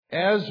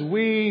As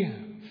we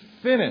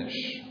finish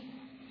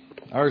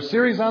our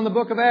series on the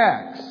book of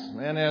Acts,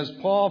 and as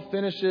Paul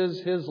finishes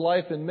his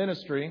life and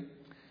ministry,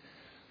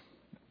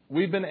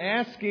 we've been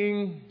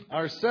asking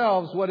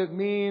ourselves what it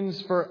means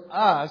for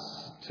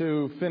us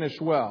to finish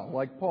well,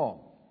 like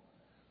Paul.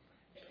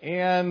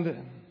 And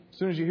as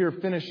soon as you hear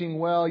finishing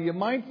well, you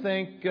might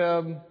think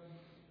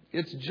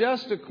it's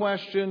just a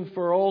question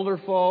for older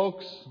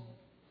folks,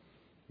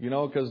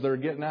 because they're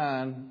getting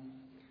on,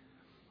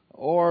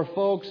 or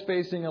folks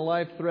facing a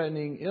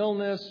life-threatening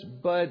illness,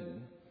 but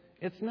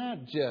it's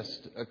not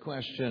just a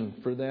question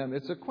for them.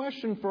 It's a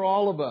question for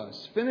all of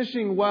us.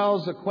 Finishing well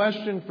is a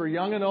question for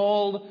young and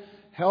old,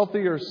 healthy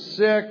or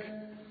sick,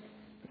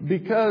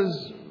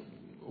 because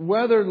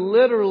whether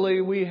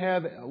literally we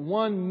have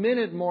 1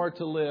 minute more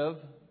to live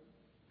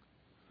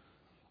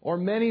or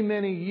many,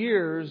 many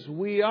years,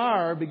 we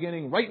are,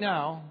 beginning right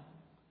now,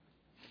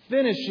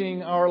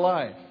 finishing our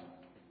life.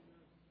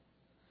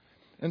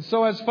 And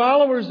so as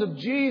followers of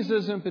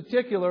Jesus in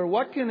particular,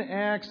 what can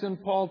Acts and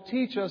Paul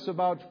teach us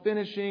about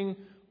finishing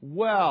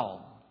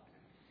well?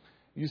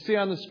 You see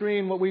on the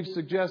screen what we've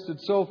suggested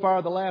so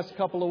far the last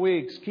couple of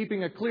weeks.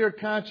 Keeping a clear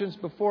conscience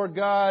before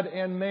God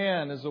and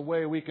man is a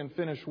way we can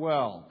finish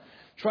well.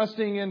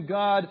 Trusting in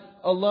God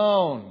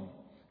alone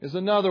is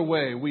another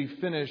way we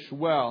finish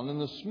well. And then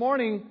this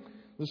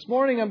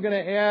morning I'm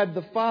going to add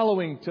the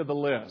following to the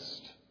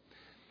list.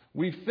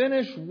 We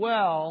finish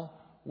well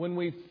when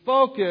we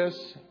focus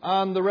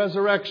on the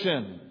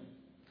resurrection.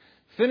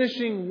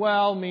 Finishing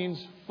well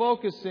means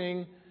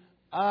focusing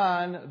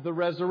on the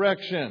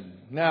resurrection.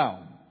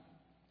 Now,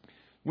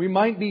 we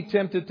might be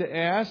tempted to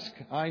ask,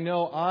 I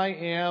know I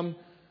am,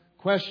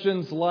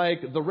 questions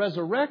like the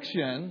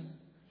resurrection.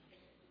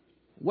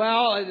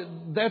 Well,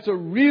 that's a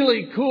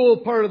really cool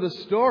part of the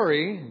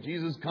story.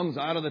 Jesus comes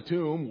out of the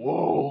tomb.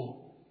 Whoa.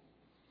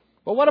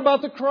 But what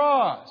about the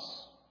cross?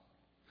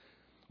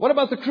 What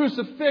about the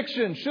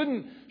crucifixion?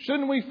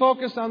 Shouldn't we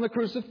focus on the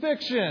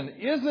crucifixion?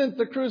 Isn't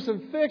the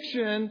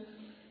crucifixion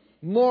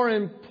more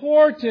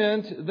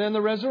important than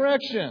the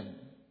resurrection?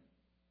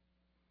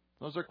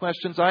 Those are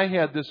questions I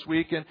had this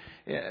week, and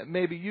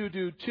maybe you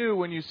do too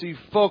when you see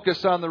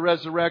focus on the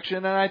resurrection.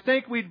 And I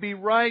think we'd be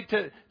right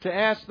to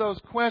ask those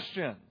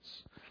questions.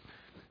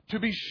 To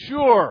be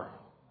sure,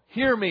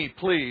 hear me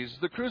please,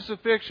 the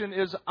crucifixion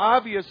is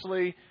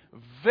obviously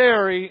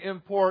very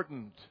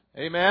important.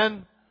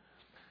 Amen?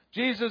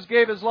 Jesus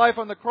gave His life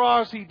on the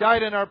cross. He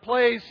died in our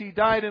place. He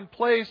died in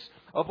place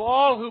of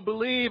all who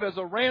believe as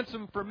a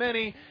ransom for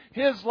many.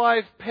 His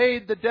life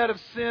paid the debt of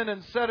sin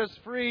and set us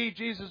free.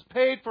 Jesus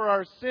paid for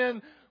our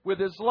sin with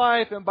His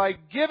life. And by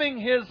giving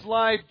His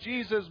life,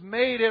 Jesus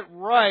made it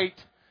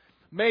right,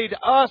 made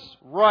us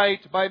right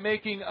by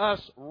making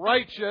us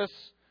righteous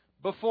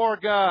before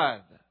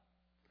God.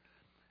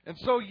 And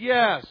so,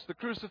 yes, the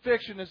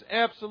crucifixion is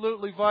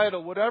absolutely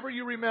vital. Whatever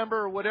you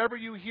remember or whatever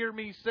you hear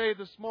me say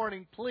this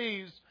morning,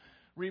 please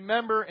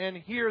remember and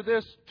hear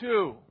this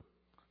too.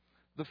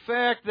 The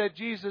fact that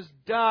Jesus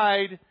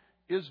died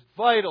is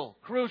vital,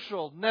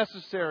 crucial,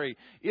 necessary.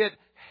 It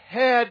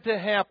had to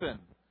happen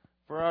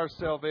for our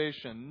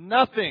salvation.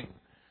 Nothing,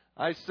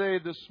 I say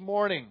this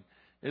morning,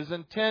 is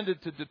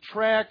intended to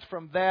detract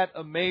from that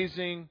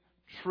amazing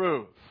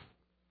truth.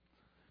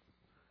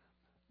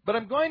 But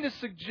I'm going to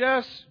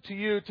suggest to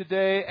you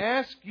today,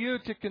 ask you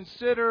to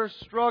consider,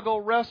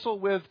 struggle, wrestle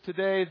with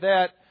today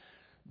that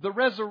the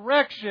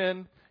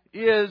resurrection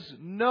is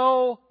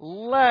no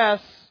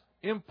less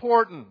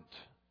important.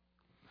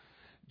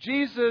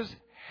 Jesus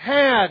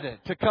had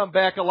to come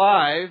back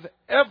alive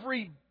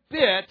every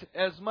bit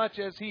as much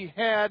as He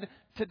had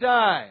to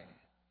die.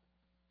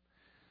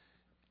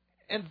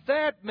 And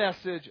that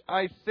message,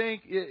 I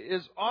think,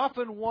 is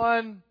often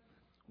one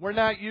we're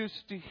not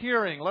used to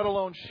hearing, let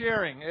alone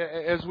sharing,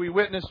 as we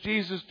witness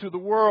Jesus to the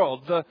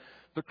world. The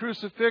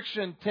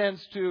crucifixion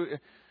tends to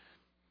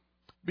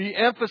be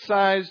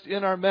emphasized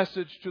in our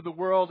message to the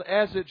world,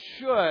 as it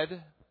should.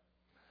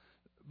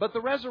 But the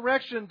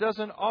resurrection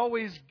doesn't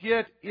always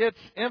get its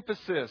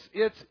emphasis,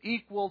 its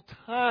equal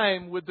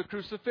time with the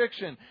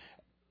crucifixion,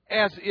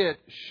 as it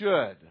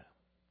should.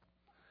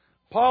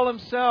 Paul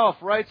himself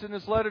writes in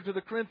his letter to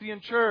the Corinthian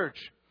church,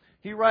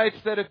 he writes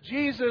that if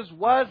Jesus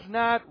was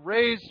not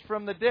raised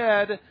from the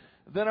dead,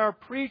 then our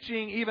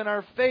preaching, even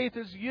our faith,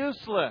 is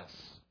useless.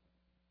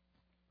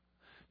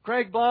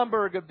 Craig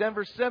Blomberg of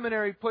Denver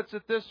Seminary puts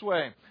it this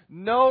way: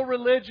 no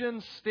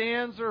religion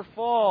stands or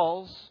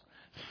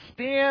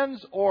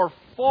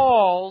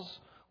falls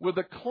with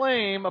a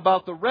claim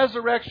about the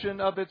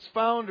resurrection of its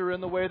founder in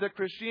the way that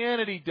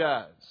Christianity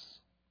does.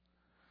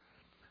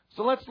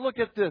 So let's look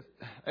at this.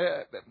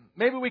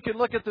 Maybe we can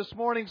look at this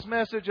morning's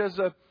message as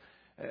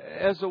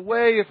a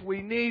way, if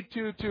we need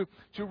to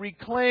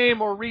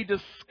reclaim or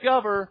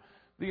rediscover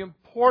the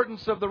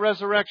importance of the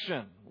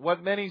resurrection,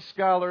 what many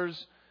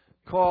scholars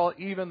call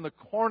even the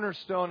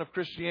cornerstone of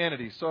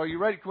Christianity. So are you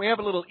ready? Can we have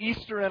a little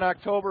Easter in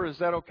October? Is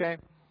that okay?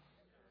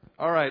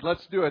 All right,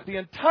 let's do it. The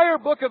entire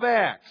book of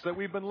Acts that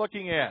we've been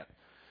looking at,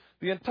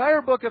 the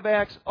entire book of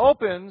Acts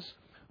opens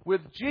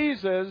with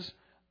Jesus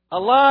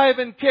alive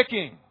and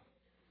kicking.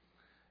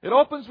 It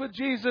opens with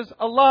Jesus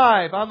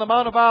alive on the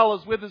Mount of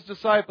Olives with His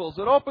disciples.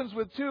 It opens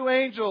with two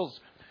angels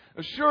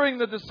assuring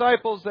the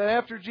disciples that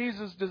after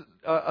Jesus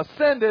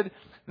ascended,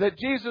 that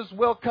Jesus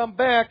will come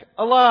back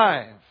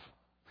alive.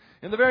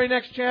 In the very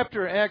next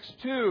chapter, Acts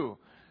 2,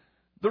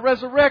 the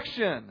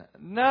resurrection,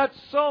 not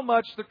so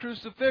much the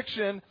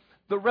crucifixion,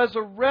 the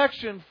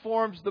resurrection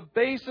forms the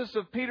basis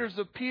of Peter's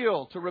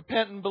appeal to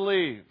repent and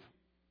believe.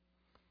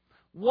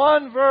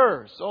 One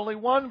verse, only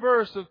one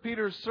verse of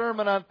Peter's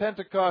sermon on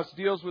Pentecost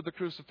deals with the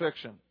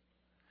crucifixion.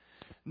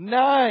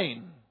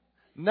 9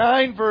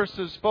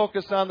 verses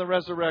focus on the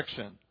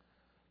resurrection.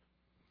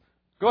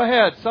 Go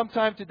ahead,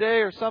 sometime today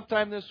or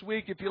sometime this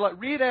week, if you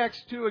like, read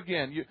Acts 2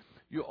 again.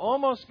 You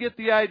almost get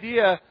the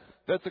idea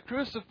that the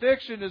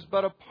crucifixion is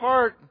but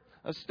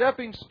a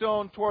stepping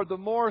stone toward the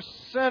more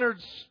centered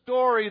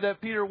story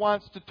that Peter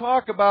wants to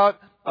talk about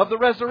of the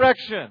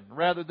resurrection,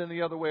 rather than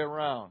the other way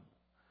around.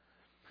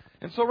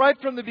 And so right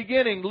from the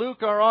beginning,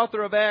 Luke, our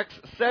author of Acts,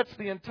 sets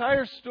the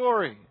entire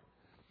story,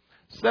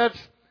 sets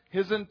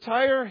his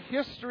entire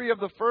history of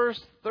the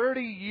first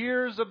 30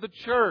 years of the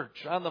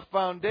church on the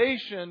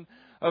foundation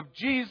of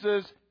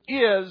Jesus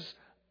is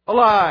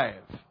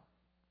alive.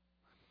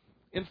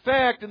 In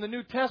fact, in the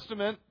New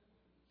Testament,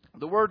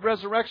 the word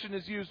resurrection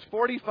is used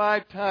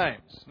 45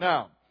 times.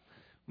 Now,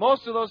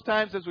 most of those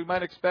times, as we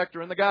might expect,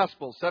 are in the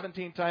Gospels,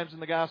 17 times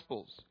in the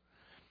Gospels.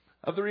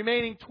 Of the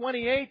remaining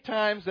 28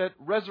 times that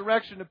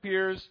resurrection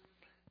appears,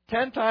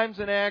 10 times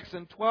in Acts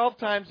and 12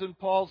 times in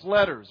Paul's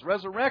letters.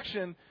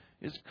 Resurrection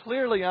is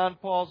clearly on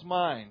Paul's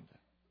mind.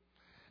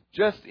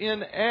 Just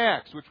in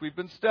Acts, which we've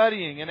been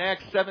studying, in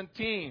Acts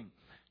 17,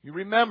 you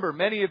remember,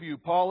 many of you,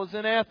 Paul is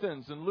in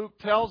Athens, and Luke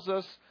tells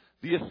us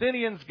the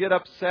Athenians get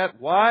upset.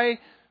 Why?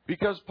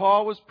 Because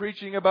Paul was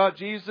preaching about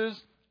Jesus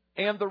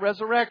and the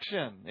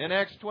resurrection. In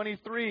Acts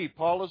 23,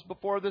 Paul is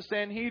before the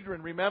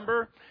Sanhedrin,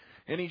 remember?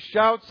 And he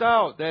shouts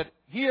out that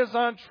he is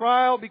on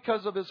trial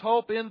because of his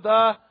hope in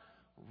the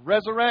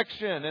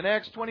resurrection. In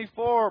Acts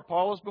 24,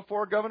 Paul is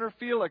before Governor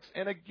Felix.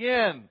 And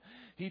again,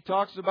 he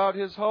talks about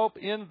his hope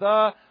in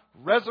the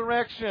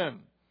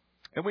resurrection.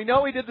 And we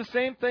know he did the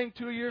same thing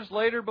 2 years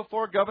later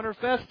before Governor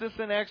Festus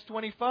in Acts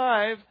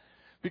 25,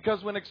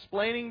 because when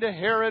explaining to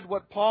Herod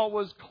what Paul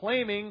was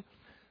claiming,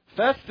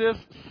 Festus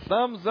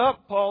sums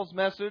up Paul's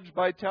message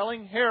by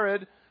telling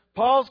Herod,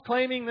 Paul's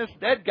claiming this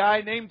dead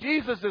guy named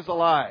Jesus is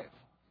alive.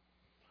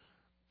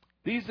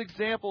 These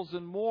examples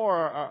and more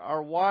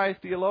are why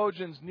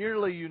theologians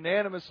nearly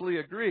unanimously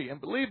agree. And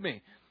believe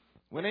me,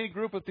 when any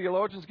group of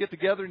theologians get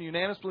together and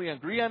unanimously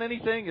agree on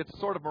anything, it's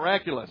sort of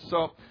miraculous.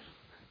 So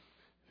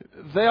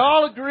they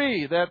all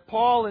agree that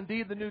Paul,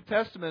 indeed the New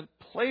Testament,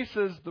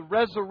 places the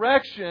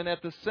resurrection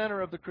at the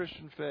center of the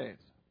Christian faith.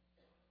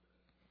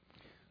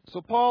 So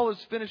Paul is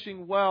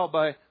finishing well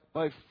by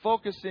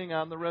focusing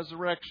on the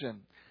resurrection.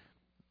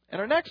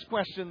 And our next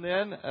question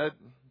then,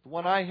 the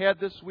one I had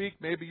this week,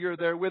 maybe you're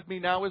there with me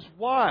now, is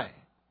why?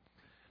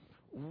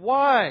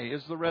 Why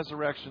is the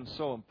resurrection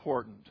so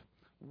important?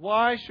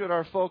 Why should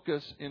our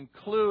focus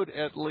include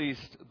at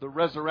least the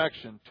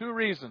resurrection? 2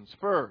 reasons.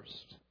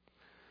 First,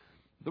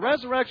 the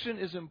resurrection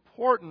is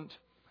important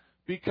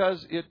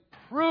because it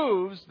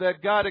proves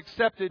that God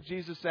accepted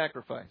Jesus'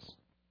 sacrifice.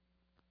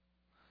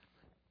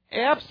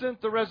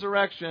 Absent the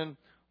resurrection,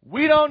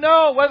 we don't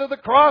know whether the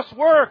cross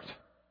worked.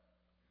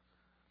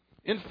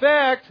 In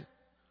fact,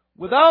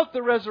 without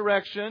the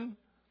resurrection,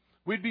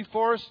 we'd be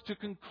forced to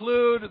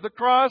conclude the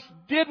cross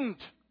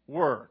didn't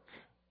work.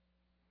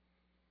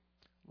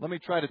 Let me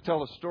try to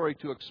tell a story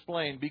to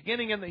explain.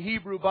 Beginning in the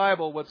Hebrew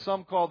Bible, what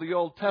some call the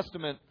Old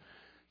Testament,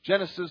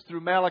 Genesis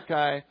through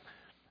Malachi,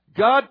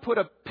 God put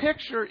a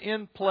picture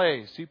in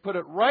place. He put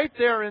it right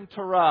there in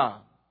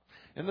Torah.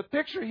 And the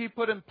picture He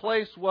put in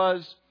place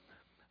was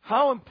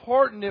how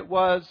important it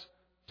was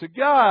to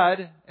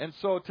God, and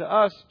so to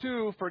us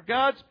too, for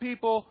God's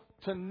people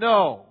to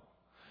know.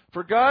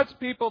 For God's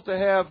people to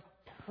have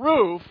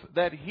proof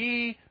that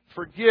He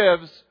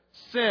forgives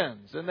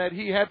sins and that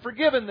He had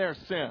forgiven their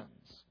sins.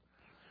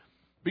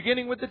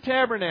 Beginning with the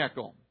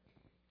tabernacle.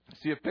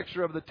 See a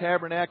picture of the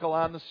tabernacle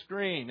on the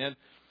screen. And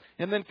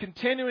then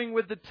continuing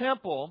with the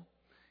temple,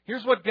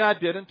 here's what God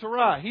did in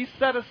Torah. He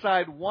set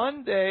aside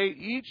one day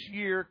each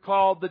year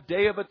called the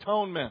Day of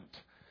Atonement,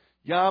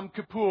 Yom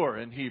Kippur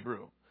in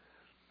Hebrew.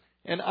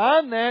 And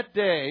on that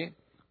day,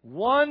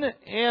 one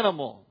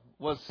animal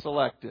was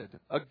selected,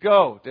 a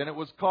goat, and it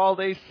was called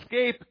a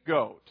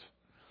scapegoat.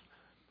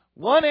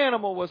 One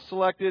animal was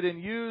selected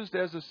and used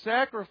as a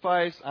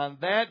sacrifice on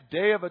that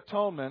Day of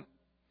Atonement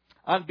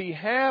on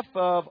behalf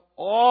of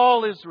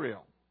all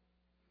Israel.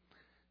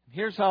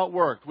 Here's how it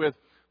worked. With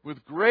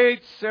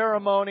great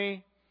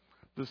ceremony,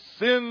 the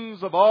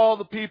sins of all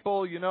the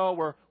people,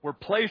 were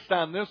placed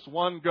on this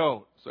one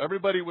goat. So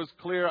everybody was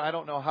clear. I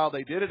don't know how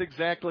they did it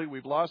exactly.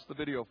 We've lost the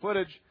video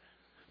footage.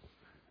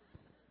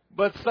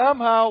 But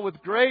somehow,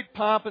 with great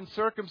pomp and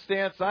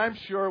circumstance, I'm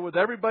sure, with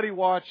everybody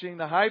watching,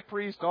 the high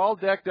priest all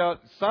decked out,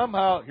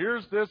 somehow,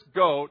 here's this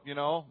goat,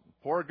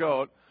 poor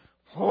goat.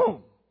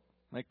 Boom!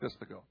 Make this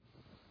the goat.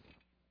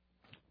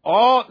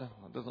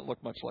 It doesn't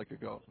look much like a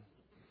goat.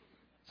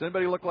 Does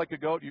anybody look like a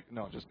goat?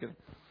 No, just kidding.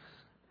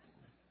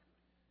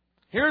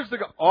 Here's the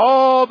goat.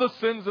 All the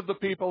sins of the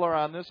people are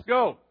on this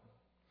goat.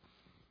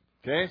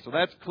 Okay, so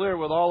that's clear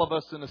with all of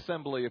us in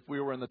assembly if we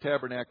were in the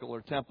tabernacle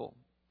or temple.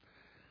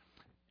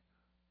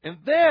 And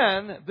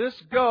then this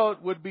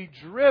goat would be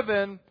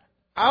driven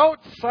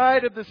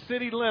outside of the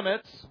city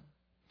limits,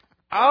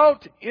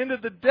 out into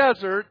the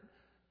desert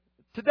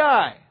to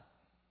die.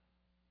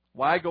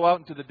 Why go out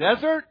into the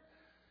desert?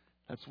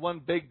 That's one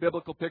big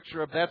biblical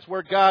picture of that's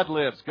where God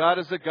lives. God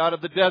is the God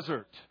of the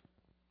desert.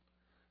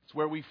 It's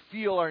where we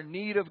feel our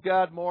need of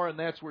God more, and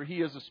that's where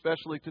He is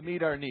especially to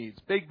meet our needs.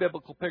 Big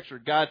biblical picture.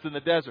 God's in the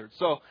desert.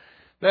 So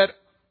that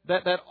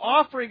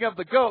offering of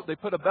the goat, they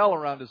put a bell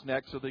around his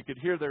neck so they could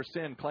hear their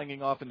sin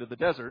clanging off into the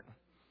desert.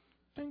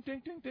 Ding,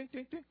 ding, ding, ding,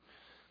 ding, ding.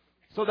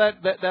 So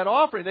that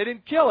offering, they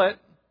didn't kill it.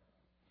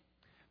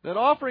 That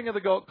offering of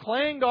the goat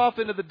clanged off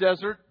into the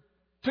desert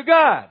to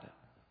God.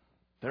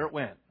 There it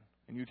went.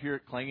 And you'd hear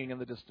it clanging in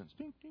the distance.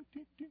 Ding, ding,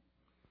 ding, ding.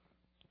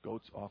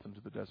 Goats off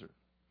into the desert.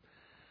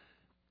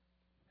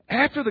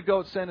 After the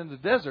goat sent into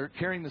the desert,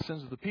 carrying the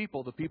sins of the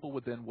people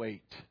would then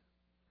wait.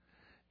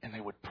 And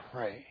they would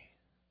pray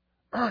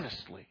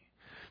earnestly.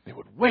 They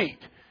would wait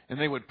and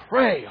they would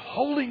pray,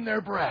 holding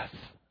their breath.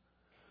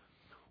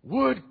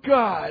 Would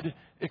God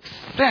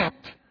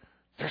accept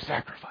their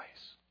sacrifice?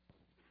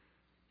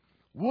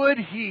 Would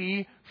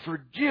He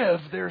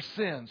forgive their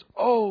sins?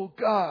 Oh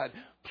God,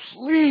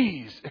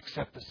 please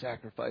accept the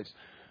sacrifice.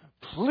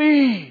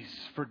 Please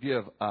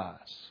forgive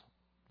us.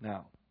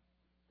 Now,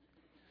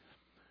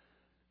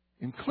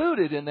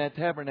 included in that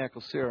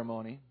tabernacle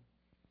ceremony,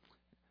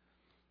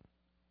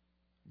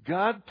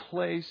 God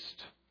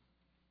placed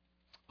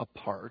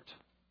apart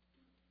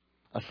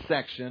a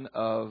section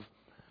of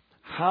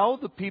how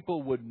the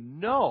people would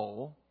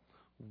know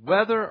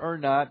whether or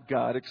not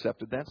God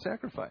accepted that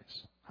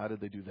sacrifice. How did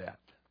they do that?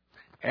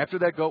 After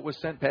that goat was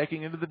sent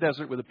packing into the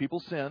desert where the people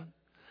sinned,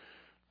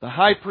 the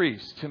high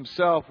priest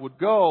himself would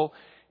go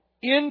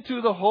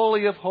into the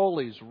Holy of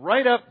Holies,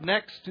 right up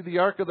next to the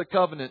Ark of the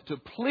Covenant, to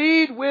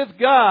plead with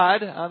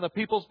God on the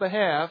people's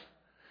behalf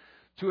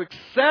to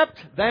accept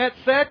that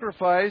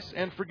sacrifice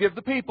and forgive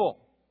the people.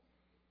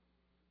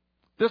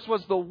 This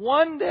was the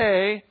one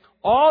day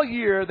all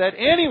year that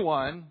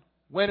anyone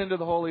went into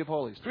the Holy of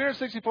Holies.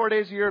 364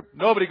 days a year,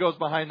 nobody goes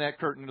behind that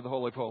curtain into the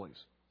Holy of Holies.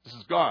 This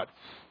is God.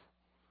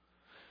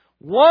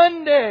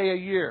 One day a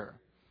year,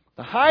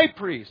 the high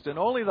priest, and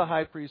only the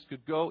high priest,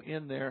 could go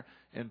in there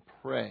and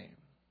pray.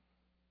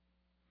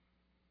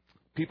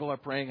 People are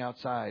praying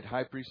outside.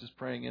 High priest is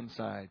praying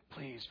inside.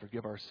 Please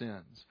forgive our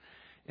sins.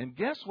 And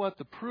guess what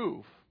the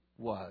proof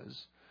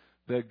was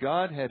that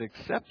God had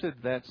accepted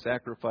that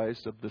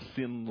sacrifice of the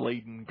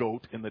sin-laden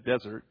goat in the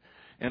desert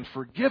and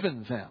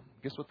forgiven them?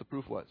 Guess what the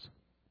proof was?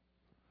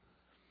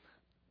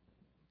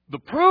 The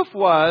proof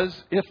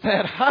was if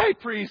that high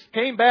priest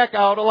came back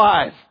out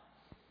alive.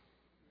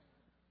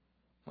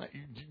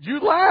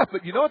 You laugh,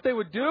 but you know what they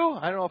would do?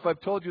 I don't know if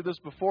I've told you this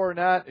before or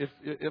not.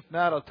 If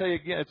not, I'll tell you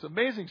again. It's an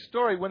amazing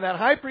story. When that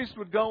high priest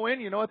would go in,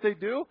 you know what they'd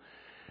do?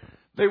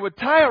 They would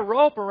tie a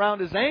rope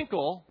around his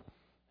ankle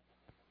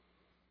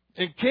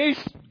in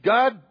case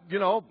God,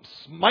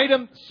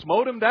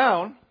 smote him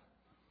down,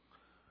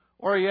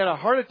 or he had a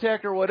heart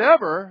attack or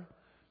whatever,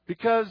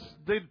 because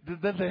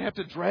then they have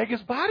to drag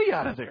his body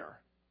out of there.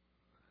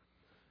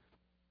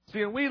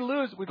 See, and we'd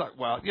like,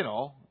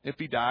 well, if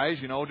he dies,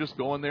 just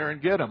go in there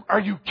and get him. Are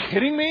you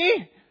kidding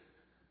me?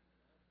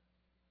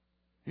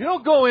 You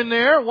don't go in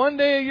there. One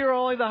day a year,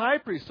 only the high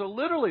priest. So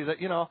literally,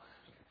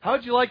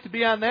 how'd you like to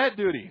be on that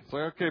duty? It's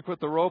like, okay, put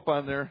the rope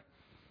on there.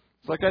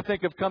 It's like I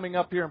think of coming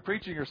up here and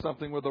preaching or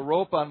something with a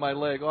rope on my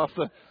leg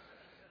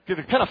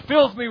it kind of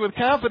fills me with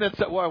confidence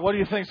that, what do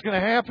you think is going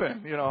to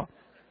happen,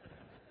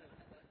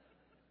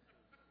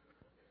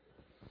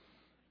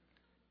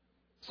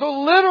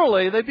 So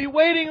literally, they'd be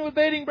waiting with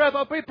bated breath.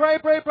 Oh, pray.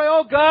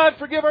 Oh, God,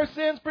 forgive our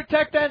sins.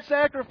 Protect that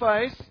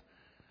sacrifice.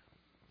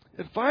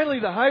 And finally,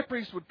 the high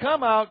priest would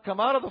come out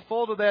of the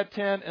fold of that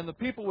tent, and the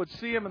people would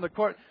see him in the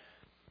court.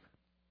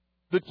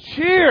 The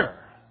cheer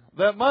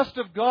that must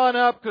have gone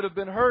up could have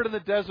been heard in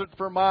the desert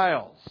for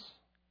miles.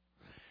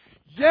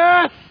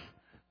 Yes!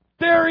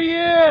 There He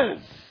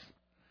is!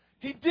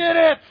 He did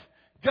it!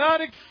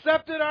 God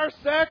accepted our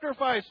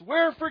sacrifice.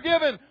 We're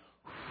forgiven.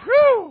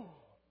 Whew!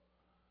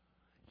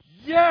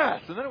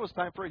 Yes! And then it was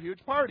time for a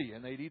huge party,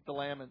 and they'd eat the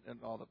lamb and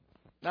all the...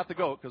 Not the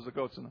goat, because the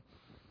goat's in the...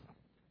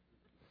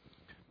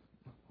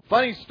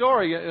 Funny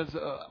story is,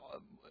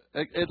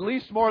 at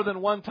least more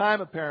than one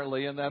time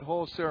apparently in that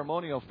whole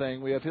ceremonial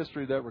thing, we have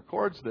history that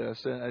records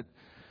this. And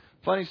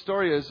funny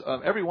story is,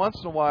 every once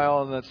in a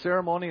while in that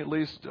ceremony, at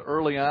least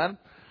early on,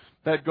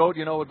 that goat,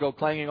 would go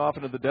clanging off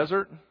into the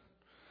desert.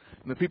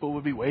 And the people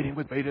would be waiting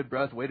with bated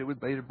breath.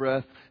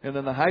 And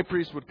then the high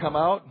priest would come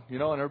out,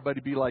 and everybody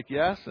would be like,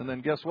 yes. And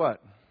then guess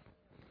what?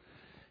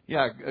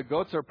 Yeah,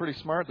 goats are pretty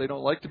smart. They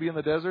don't like to be in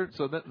the desert.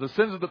 So the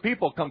sins of the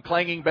people come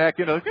clanging back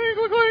into...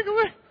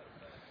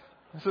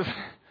 This is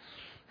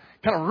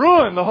kind of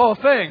ruined the whole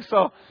thing.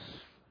 So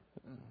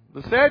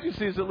The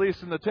Sadducees, at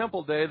least in the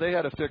temple day, they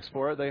had a fix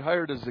for it. They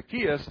hired a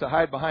Zacchaeus to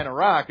hide behind a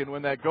rock, and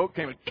when that goat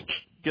came, and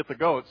get the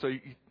goat. So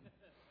you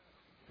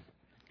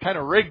kind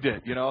of rigged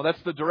it, you know.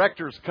 That's the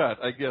director's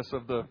cut, I guess,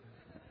 of the...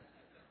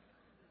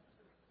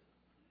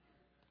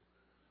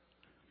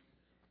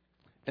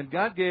 And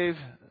God gave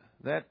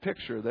that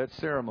picture, that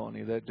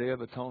ceremony, that Day of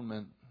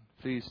Atonement,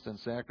 feast and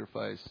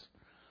sacrifice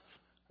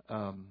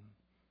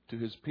to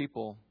His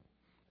people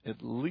at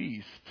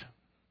least,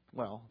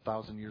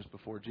 1,000 years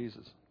before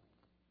Jesus.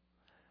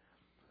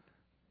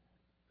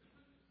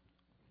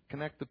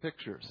 Connect the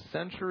picture.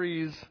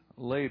 Centuries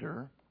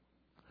later,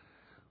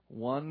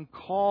 one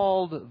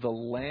called the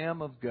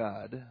Lamb of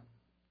God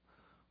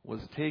was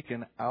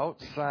taken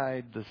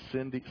outside the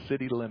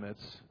city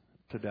limits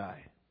to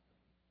die.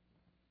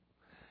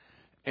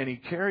 And He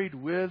carried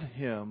with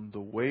Him the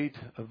weight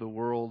of the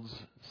world's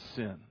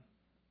sin,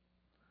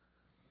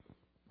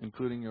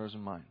 including yours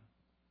and mine.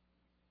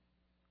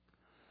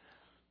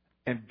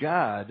 And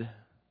God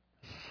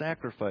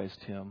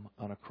sacrificed Him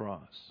on a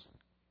cross.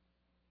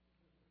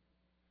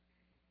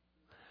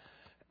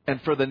 And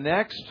for the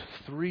next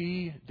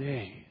 3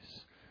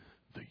 days,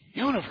 the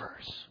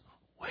universe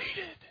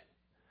waited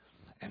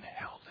and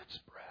held its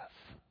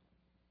breath.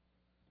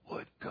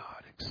 Would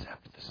God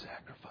accept the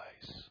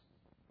sacrifice?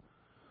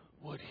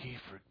 Would He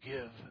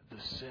forgive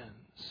the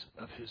sins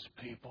of His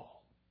people?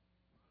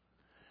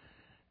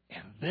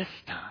 And this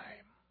time,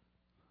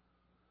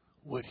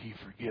 would He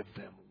forgive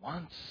them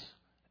once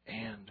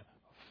and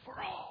for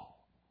all?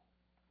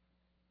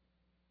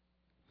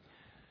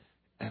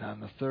 And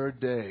on the third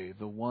day,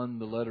 the one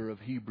the letter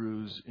of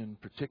Hebrews in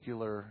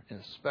particular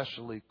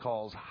especially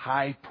calls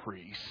high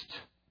priest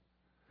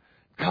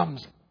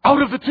comes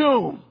out of the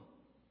tomb.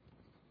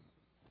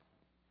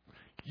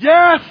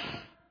 Yes!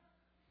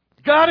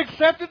 God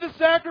accepted the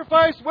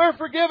sacrifice. We're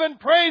forgiven.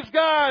 Praise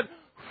God.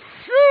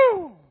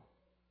 Phew!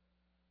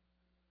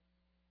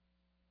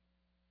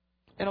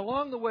 And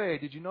along the way,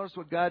 did you notice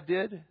what God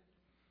did?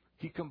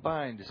 He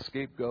combined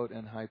scapegoat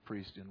and high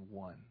priest in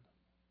one.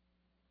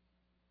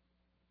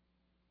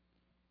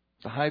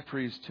 The high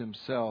priest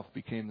himself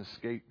became the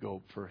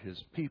scapegoat for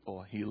His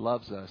people. He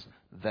loves us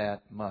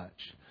that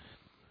much.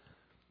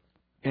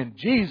 And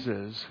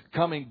Jesus,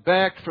 coming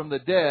back from the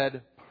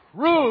dead,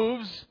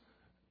 proves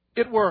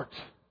it worked.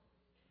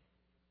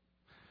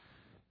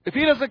 If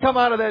He doesn't come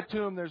out of that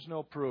tomb, there's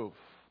no proof.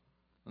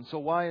 And so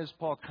why is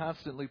Paul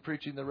constantly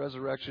preaching the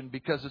resurrection?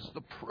 Because it's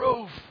the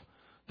proof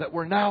that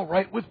we're now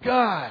right with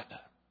God.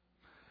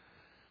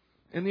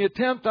 In the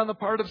attempt on the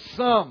part of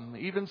some,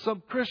 even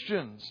some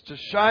Christians, to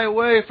shy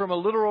away from a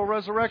literal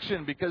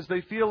resurrection because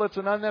they feel it's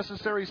an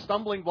unnecessary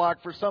stumbling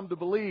block for some to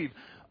believe.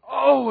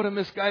 Oh, what a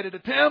misguided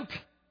attempt!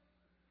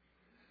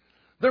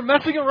 They're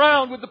messing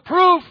around with the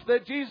proof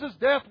that Jesus'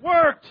 death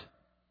worked.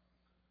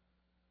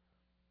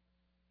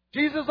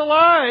 Jesus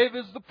alive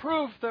is the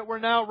proof that we're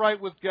now right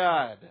with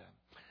God.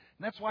 And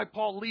that's why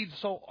Paul leads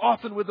so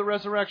often with the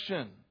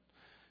resurrection.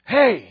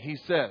 Hey, he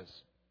says.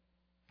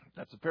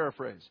 That's a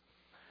paraphrase.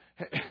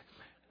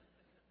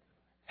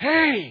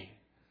 Hey,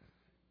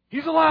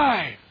 He's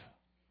alive.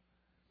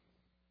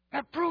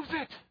 That proves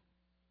it.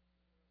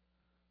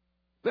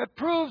 That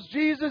proves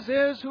Jesus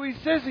is who He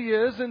says He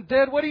is and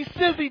did what He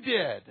says He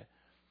did.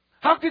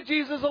 How could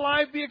Jesus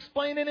alive be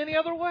explained in any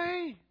other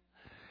way?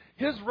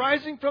 His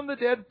rising from the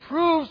dead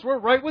proves we're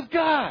right with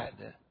God.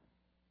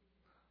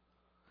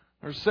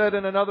 Or said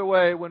in another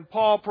way, when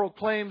Paul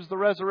proclaims the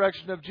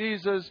resurrection of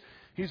Jesus,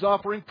 he's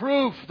offering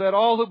proof that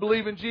all who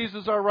believe in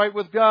Jesus are right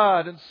with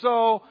God. And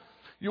so,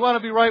 you want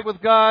to be right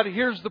with God?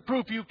 Here's the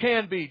proof you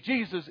can be.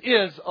 Jesus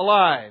is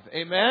alive.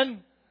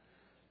 Amen?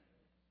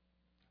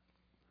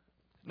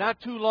 Not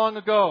too long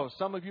ago,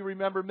 some of you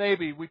remember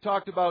maybe, we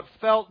talked about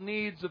felt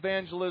needs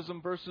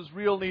evangelism versus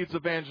real needs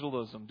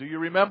evangelism. Do you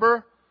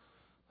remember?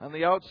 On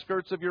the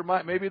outskirts of your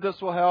mind, maybe this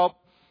will help.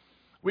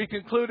 We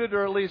concluded,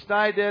 or at least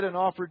I did, and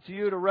offered to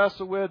you to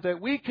wrestle with, that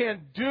we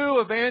can do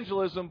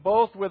evangelism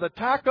both with a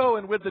taco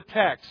and with the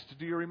text.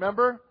 Do you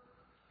remember?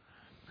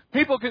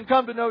 People can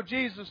come to know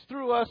Jesus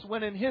through us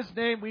when in His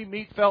name we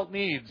meet felt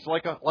needs,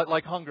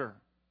 like hunger.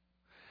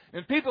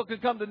 And people can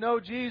come to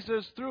know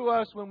Jesus through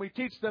us when we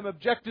teach them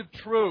objective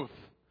truth,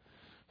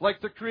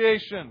 like the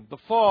creation, the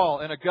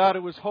fall, and a God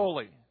who is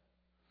holy.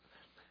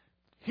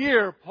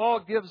 Here, Paul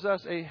gives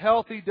us a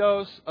healthy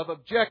dose of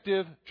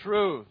objective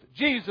truth.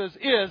 Jesus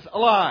is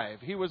alive.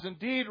 He was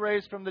indeed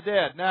raised from the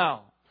dead.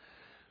 Now,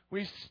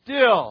 we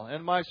still,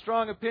 in my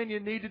strong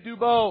opinion, need to do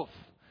both.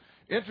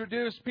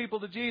 Introduce people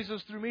to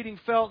Jesus through meeting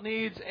felt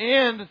needs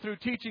and through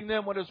teaching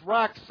them what is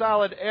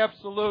rock-solid,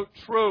 absolute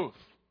truth.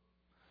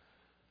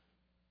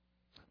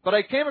 But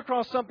I came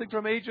across something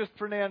from Aegis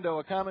Fernando,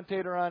 a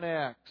commentator on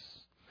Acts.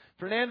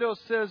 Fernando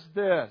says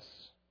this.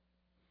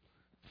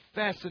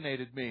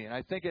 Fascinated me, and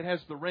I think it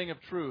has the ring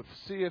of truth.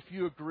 See if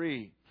you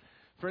agree.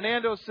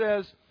 Fernando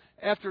says,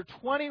 after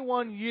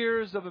 21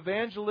 years of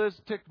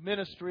evangelistic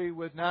ministry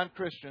with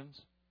non-Christians,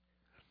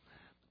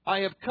 I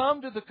have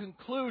come to the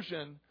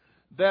conclusion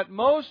that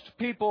most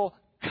people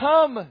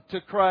come to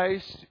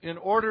Christ in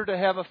order to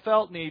have a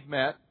felt need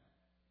met,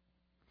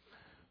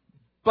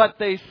 but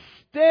they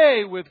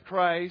stay with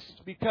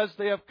Christ because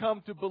they have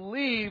come to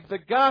believe the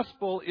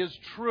gospel is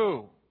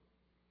true.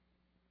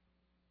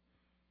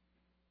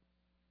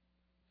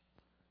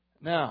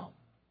 Now,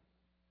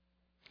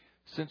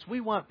 since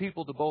we want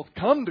people to both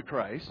come to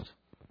Christ,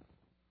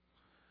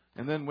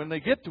 and then when they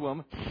get to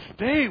Him,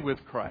 stay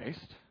with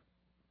Christ,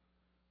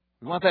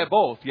 we want that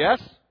both,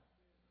 yes?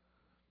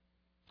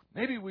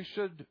 Maybe we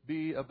should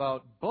be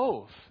about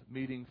both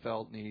meeting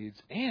felt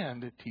needs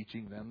and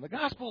teaching them the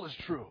gospel is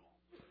true.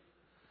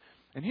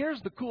 And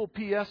here's the cool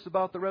PS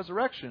about the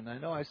resurrection. I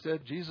know I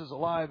said Jesus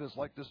alive is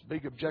like this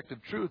big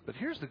objective truth, but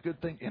here's the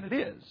good thing, and it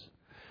is.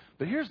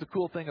 But here's the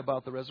cool thing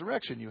about the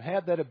resurrection. You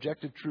had that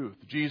objective truth.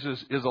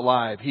 Jesus is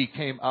alive. He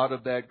came out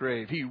of that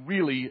grave. He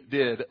really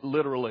did,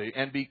 literally.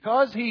 And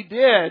because He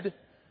did,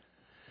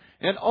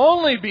 and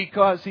only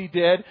because He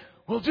did,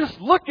 we'll just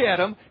look at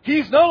Him.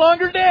 He's no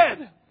longer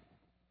dead.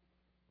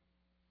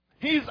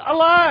 He's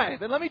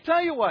alive. And let me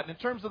tell you what, in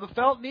terms of the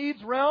felt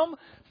needs realm,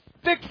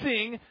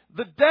 fixing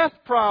the death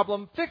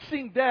problem,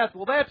 fixing death,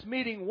 well, that's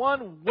meeting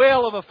one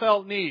whale of a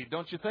felt need,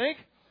 don't you think?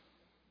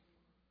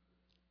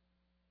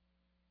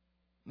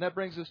 And that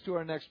brings us to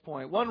our next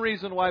point. One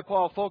reason why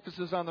Paul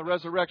focuses on the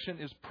resurrection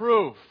is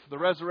proof. The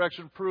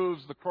resurrection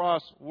proves the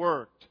cross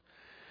worked.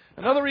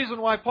 Another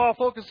reason why Paul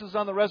focuses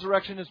on the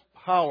resurrection is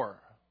power.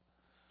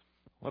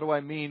 What do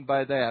I mean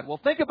by that? Well,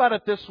 think about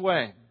it this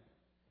way.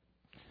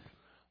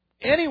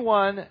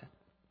 Anyone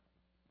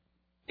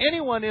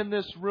in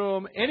this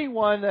room,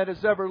 anyone that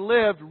has ever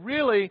lived,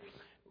 really,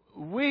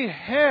 we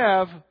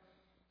have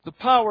the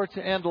power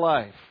to end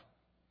life.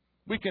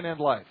 We can end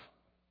life.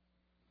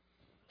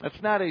 That's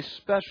not a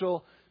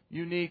special,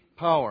 unique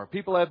power.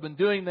 People have been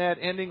doing that,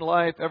 ending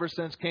life, ever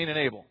since Cain and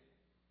Abel.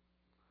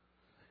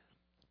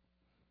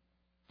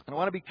 And I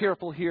want to be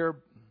careful here.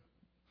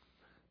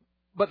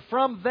 But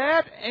from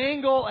that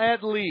angle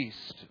at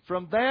least,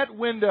 from that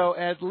window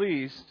at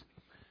least,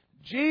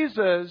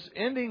 Jesus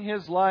ending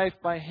His life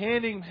by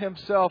handing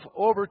Himself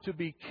over to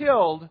be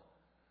killed,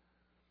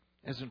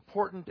 as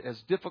important,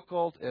 as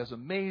difficult, as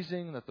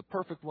amazing that the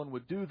perfect one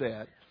would do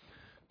that.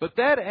 But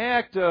that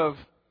act of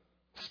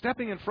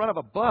stepping in front of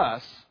a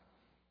bus,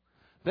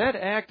 that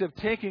act of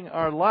taking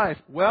our life,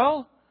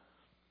 well,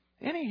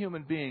 any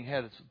human being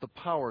has the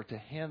power to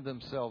hand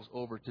themselves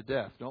over to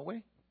death, don't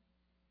we?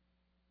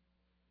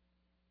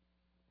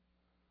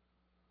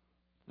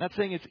 Not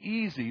saying it's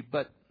easy,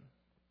 but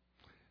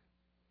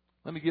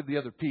let me give the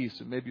other piece,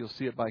 and maybe you'll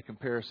see it by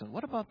comparison.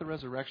 What about the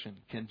resurrection?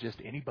 Can just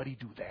anybody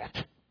do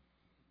that?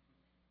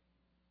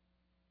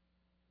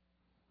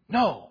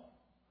 No.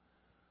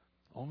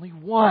 Only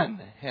one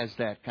has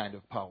that kind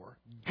of power.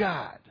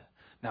 God.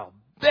 Now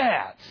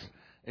that's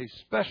a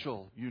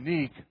special,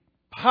 unique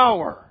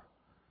power.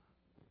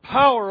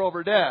 Power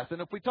over death.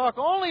 And if we talk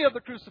only of the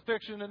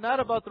crucifixion and not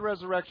about the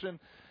resurrection,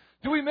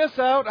 do we miss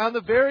out on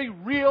the very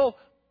real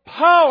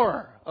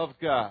power of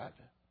God?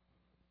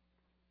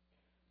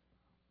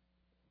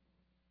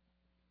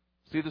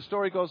 See, the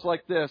story goes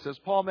like this. As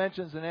Paul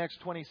mentions in Acts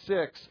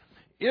 26,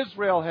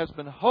 Israel has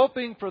been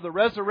hoping for the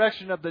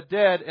resurrection of the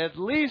dead at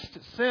least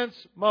since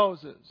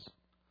Moses.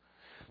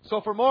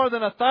 So for more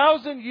than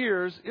 1,000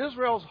 years,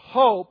 Israel's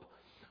hope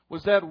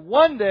was that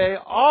one day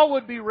all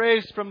would be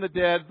raised from the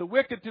dead, the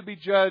wicked to be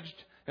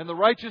judged, and the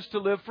righteous to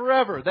live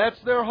forever. That's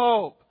their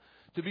hope.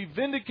 To be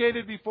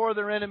vindicated before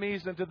their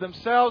enemies and to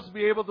themselves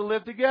be able to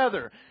live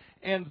together.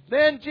 And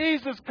then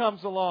Jesus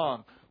comes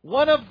along.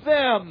 One of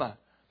them.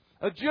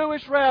 A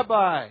Jewish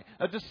rabbi,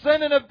 a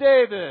descendant of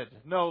David,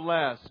 no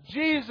less.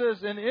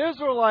 Jesus, an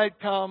Israelite,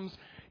 comes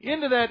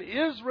into that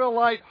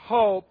Israelite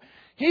hope.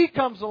 He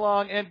comes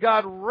along and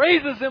God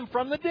raises Him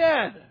from the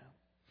dead.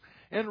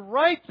 And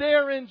right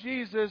there in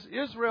Jesus,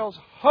 Israel's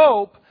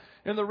hope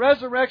in the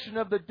resurrection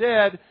of the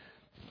dead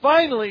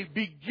finally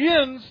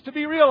begins to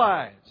be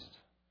realized.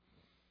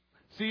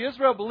 See,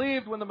 Israel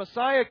believed when the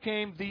Messiah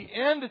came, the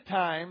end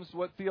times,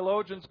 what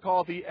theologians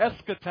call the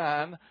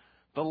eschaton,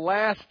 the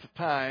last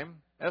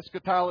time.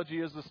 Eschatology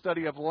is the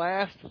study of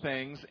last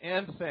things,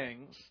 end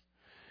things.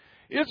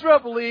 Israel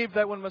believed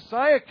that when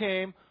Messiah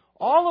came,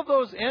 all of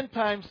those end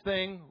times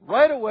things,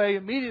 right away,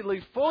 immediately,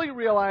 fully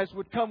realized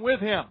would come with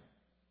Him.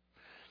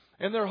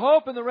 And their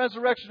hope in the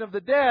resurrection of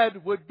the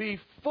dead would be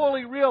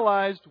fully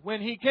realized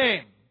when He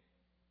came.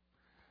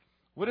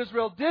 What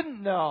Israel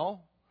didn't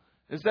know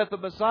is that the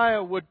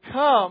Messiah would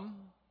come,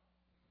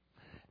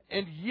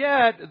 and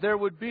yet there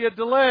would be a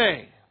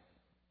delay.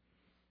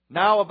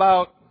 Now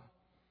about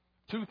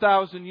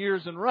 2,000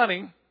 years and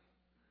running,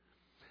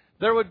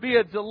 there would be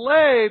a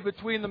delay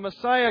between the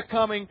Messiah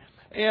coming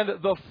and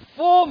the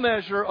full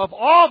measure of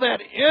all that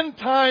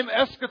end-time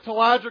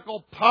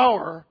eschatological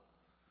power,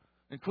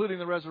 including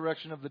the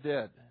resurrection of the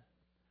dead.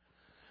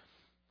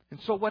 And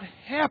so what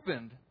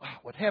happened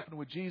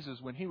with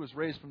Jesus when He was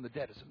raised from the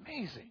dead is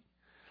amazing.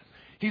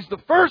 He's the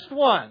first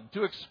one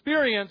to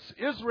experience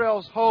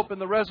Israel's hope in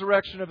the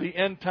resurrection of the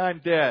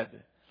end-time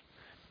dead.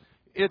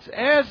 It's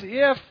as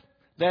if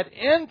that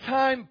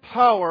end-time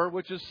power,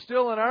 which is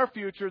still in our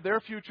future, their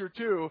future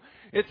too,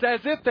 it's as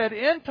if that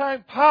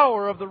end-time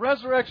power of the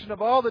resurrection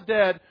of all the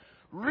dead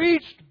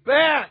reached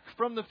back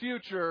from the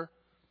future,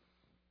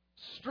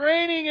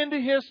 straining into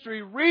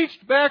history,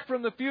 reached back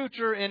from the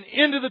future and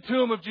into the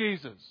tomb of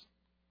Jesus.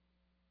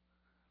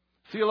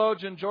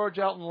 Theologian George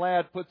Elton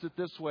Ladd puts it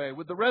this way: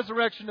 with the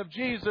resurrection of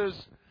Jesus,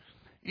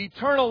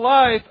 eternal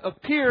life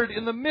appeared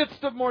in the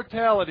midst of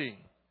mortality.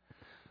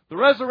 The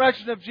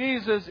resurrection of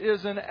Jesus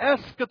is an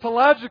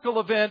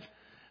eschatological event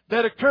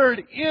that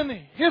occurred in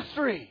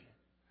history.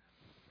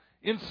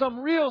 In some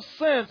real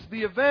sense,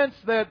 the events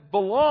that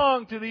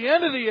belong to the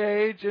end of the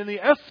age and the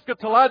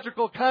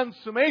eschatological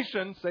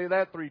consummation, say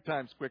that 3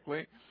 times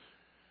quickly,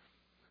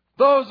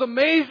 those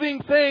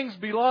amazing things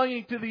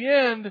belonging to the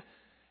end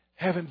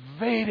have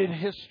invaded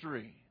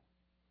history.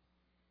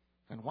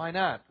 And why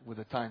not with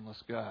a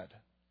timeless God?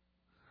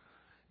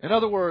 In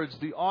other words,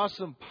 the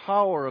awesome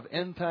power of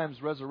end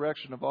times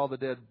resurrection of all the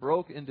dead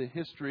broke into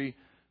history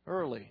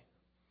early.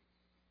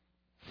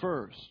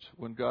 First,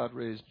 when God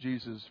raised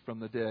Jesus from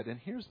the dead. And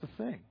here's the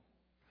thing.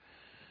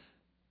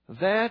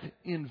 That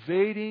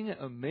invading,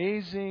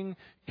 amazing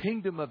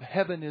kingdom of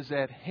heaven is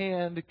at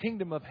hand. The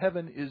kingdom of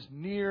heaven is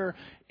near.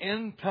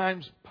 End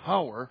times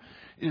power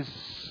is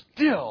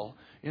still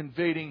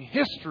invading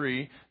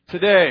history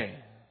today.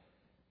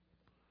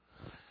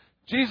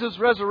 Jesus'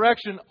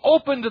 resurrection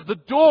opened the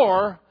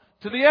door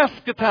to the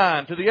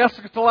eschaton, to the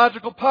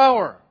eschatological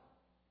power.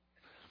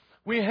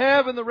 We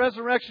have in the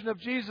resurrection of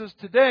Jesus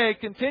today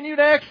continued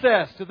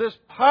access to this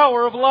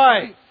power of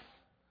life.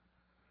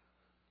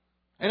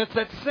 And it's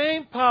that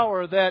same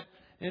power that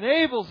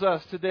enables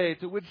us today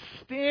to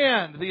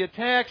withstand the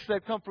attacks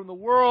that come from the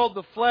world,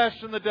 the flesh,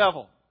 and the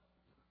devil.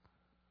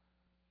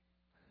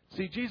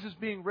 See, Jesus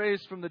being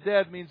raised from the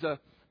dead means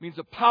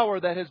a power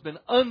that has been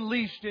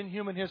unleashed in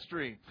human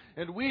history.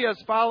 And we as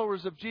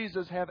followers of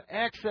Jesus have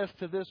access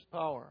to this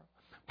power.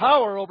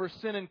 Power over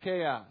sin and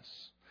chaos.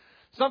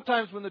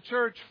 Sometimes when the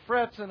church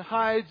frets and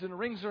hides and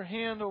wrings her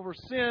hand over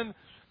sin,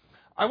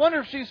 I wonder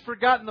if she's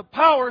forgotten the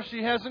power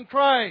she has in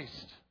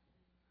Christ.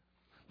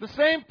 The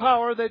same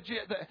power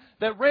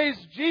that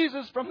raised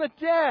Jesus from the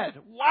dead.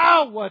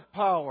 Wow, what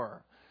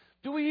power!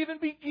 Do we even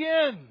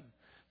begin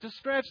to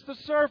scratch the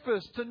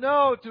surface, to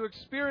know, to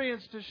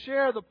experience, to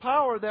share the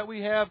power that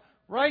we have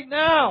right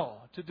now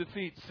to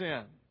defeat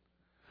sin?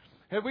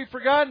 Have we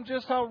forgotten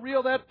just how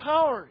real that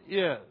power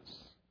is?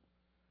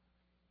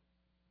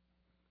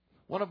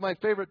 One of my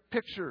favorite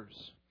pictures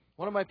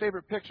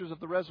of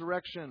the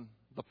resurrection,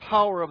 the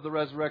power of the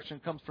resurrection,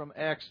 comes from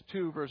Acts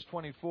 2, verse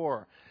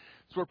 24.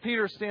 It's where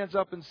Peter stands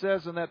up and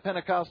says in that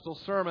Pentecostal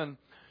sermon,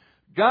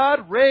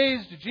 God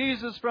raised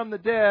Jesus from the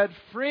dead,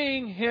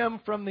 freeing Him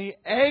from the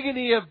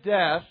agony of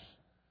death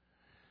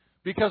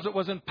because it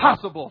was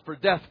impossible for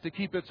death to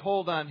keep its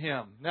hold on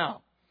Him.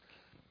 Now,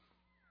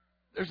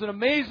 there's an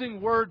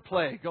amazing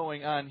wordplay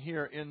going on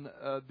here in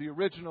the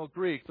original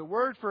Greek. The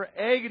word for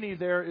agony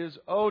there is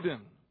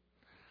Odin.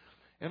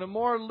 And a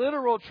more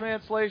literal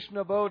translation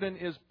of Odin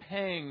is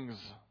pangs.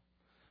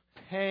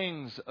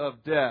 Pangs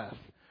of death.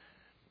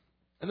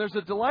 And there's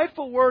a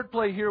delightful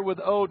wordplay here with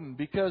Odin,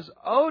 because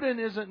Odin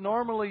isn't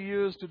normally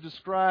used to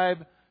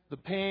describe the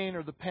pain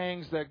or the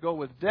pangs that go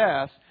with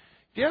death.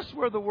 Guess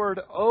where the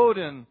word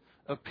Odin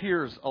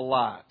appears a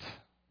lot?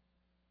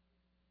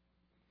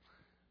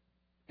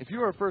 If you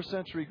were a first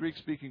century Greek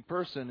speaking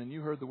person and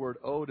you heard the word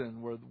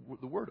Odin, where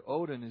the word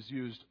Odin is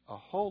used a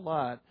whole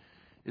lot,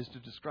 is to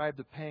describe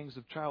the pangs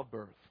of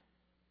childbirth.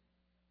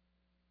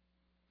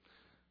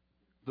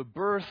 The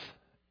birth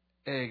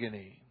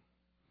agony.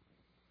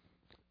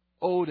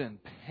 Odin,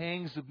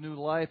 pangs of new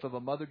life of a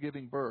mother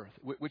giving birth,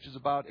 which is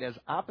about as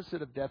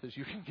opposite of death as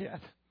you can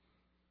get.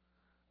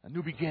 A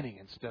new beginning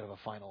instead of a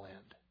final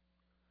end.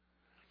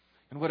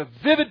 And what a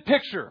vivid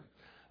picture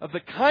of the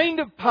kind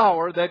of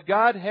power that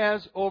God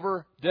has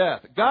over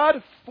death.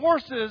 God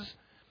forced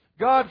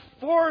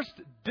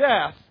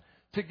death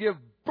to give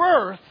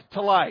birth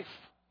to life.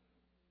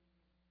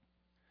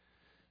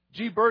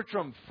 G.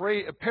 Bertram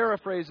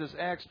paraphrases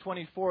Acts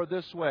 24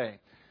 this way: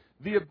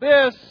 the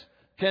abyss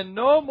can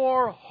no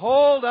more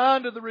hold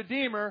on to the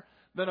Redeemer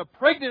than a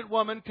pregnant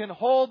woman can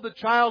hold the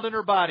child in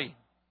her body.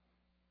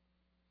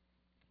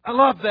 I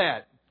love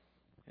that.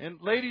 And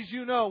ladies,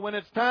 you know when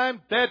it's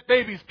time, that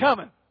baby's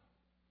coming.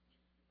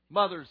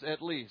 Mothers,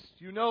 at least.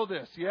 You know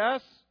this,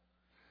 yes?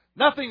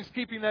 Nothing's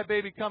keeping that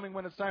baby coming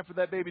when it's time for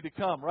that baby to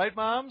come. Right,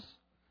 moms?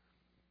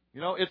 You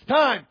know, it's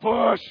time.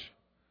 Push.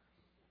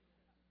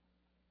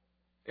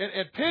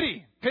 And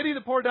pity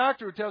the poor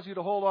doctor who tells you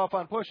to hold off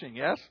on pushing,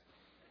 yes?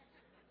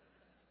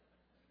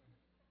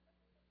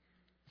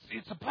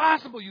 It's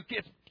impossible.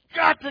 It's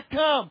got to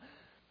come.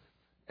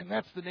 And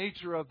that's the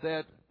nature of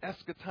that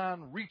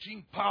eschaton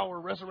reaching power,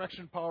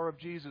 resurrection power of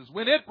Jesus.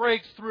 When it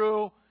breaks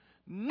through,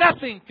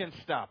 nothing can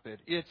stop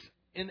it. It's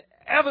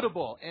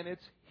inevitable, and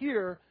it's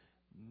here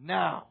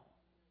now.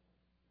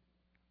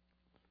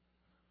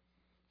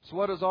 So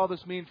what does all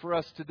this mean for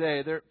us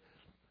today? There are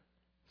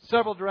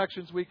several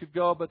directions we could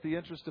go, but the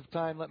interest of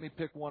time, let me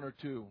pick one or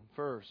two.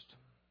 First,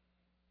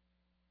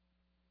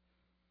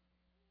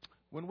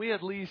 when we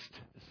at least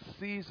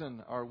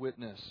season our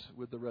witness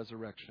with the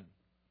resurrection,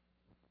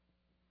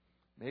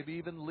 Maybe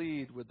even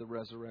lead with the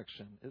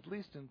resurrection. At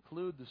least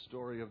include the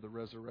story of the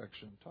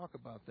resurrection. Talk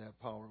about that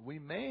power. We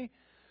may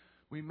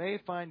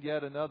find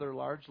yet another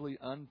largely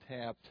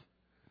untapped,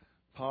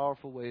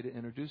 powerful way to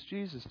introduce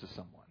Jesus to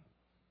someone.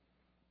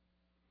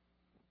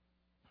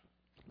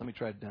 Let me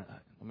try to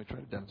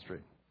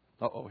demonstrate.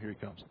 Oh, here he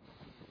comes.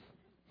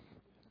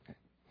 Okay.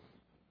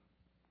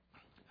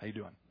 How you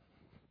doing?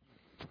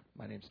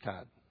 My name's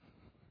Todd.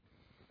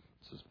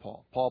 This is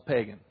Paul. Paul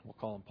Pagan. We'll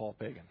call him Paul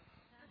Pagan.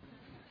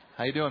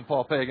 How you doing,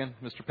 Paul Pagan?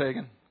 Mr.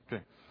 Pagan?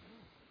 Okay.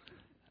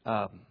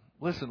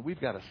 Listen, we've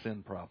got a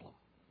sin problem.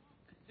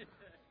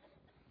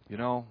 You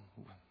know,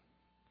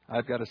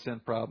 I've got a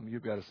sin problem.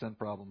 You've got a sin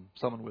problem.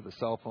 Someone with a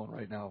cell phone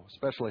right now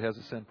especially has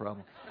a sin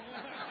problem.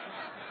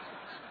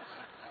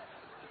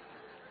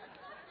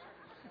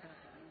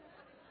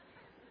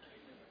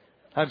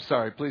 I'm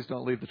sorry. Please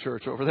don't leave the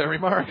church over that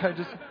remark.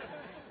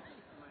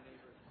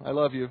 I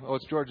love you. Oh,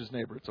 it's George's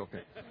neighbor. It's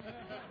okay.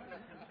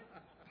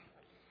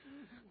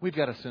 We've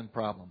got a sin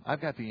problem.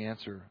 I've got the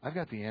answer. I've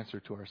got the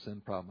answer to our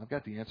sin problem. I've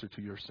got the answer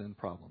to your sin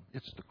problem.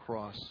 It's the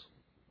cross.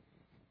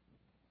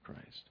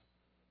 Christ.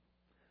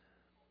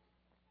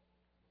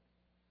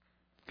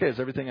 Okay, is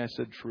everything I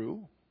said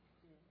true?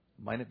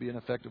 Might it be an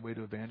effective way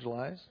to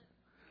evangelize?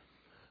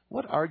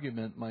 What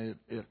argument might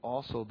it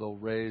also, though,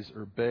 raise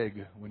or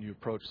beg when you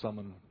approach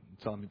someone and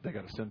tell them they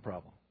got a sin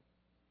problem?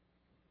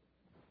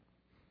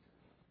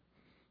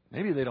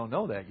 Maybe they don't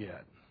know that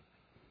yet.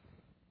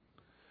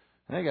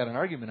 And they got an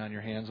argument on your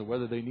hands of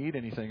whether they need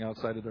anything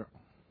outside of their...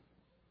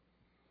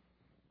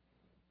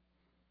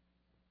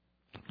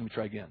 Let me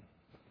try again.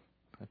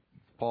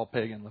 Paul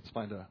Pagan, let's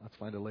find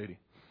a lady.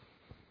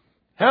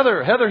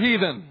 Heather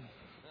Heathen.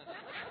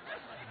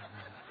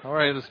 How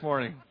are you this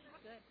morning?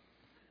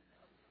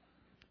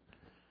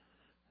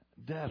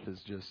 Death has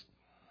just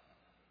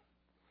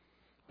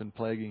been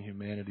plaguing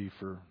humanity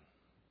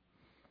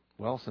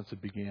since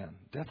it began.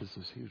 Death is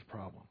this huge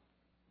problem.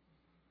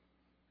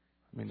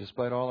 I mean,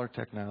 despite all our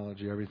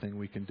technology, everything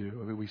we can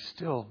do,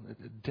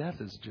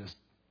 death is just...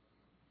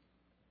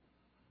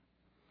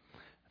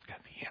 I've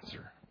got the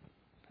answer.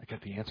 I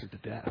got the answer to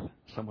death.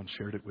 Someone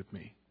shared it with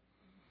me.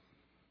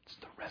 It's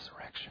the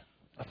resurrection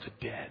of the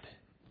dead.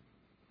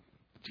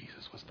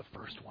 Jesus was the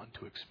first one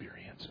to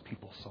experience.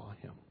 People saw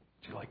him.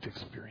 Would you like to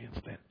experience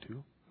that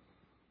too?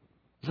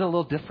 Is that a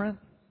little different?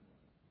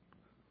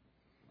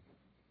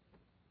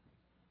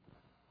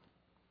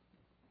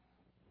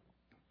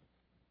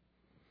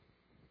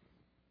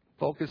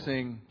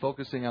 Focusing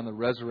on the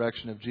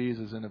resurrection of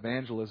Jesus in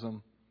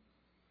evangelism.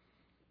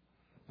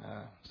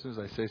 As soon as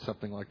I say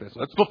something like this,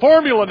 that's the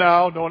formula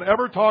now. Don't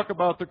ever talk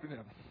about the...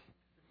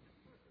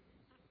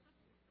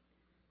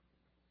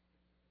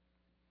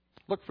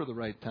 Look for the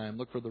right time.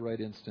 Look for the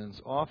right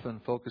instance. Often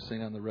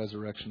focusing on the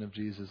resurrection of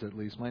Jesus, at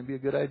least, might be a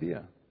good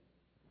idea.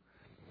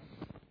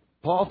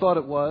 Paul thought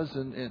it was,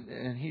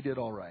 and he did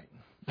all right.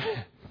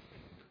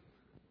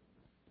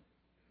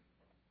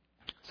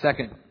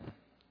 Second,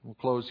 we'll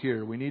close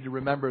here. We need to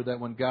remember that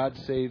when God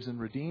saves and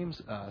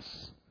redeems us,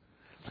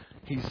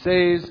 He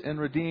saves and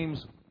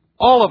redeems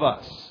all of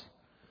us,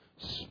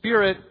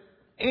 spirit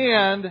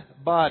and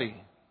body,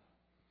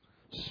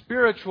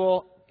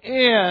 spiritual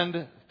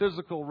and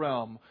physical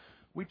realm.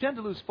 We tend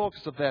to lose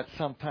focus of that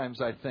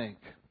sometimes, I think.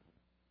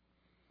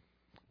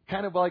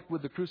 Kind of like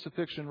with the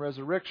crucifixion,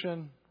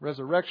 resurrection.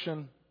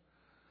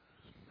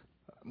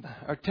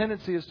 Our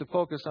tendency is to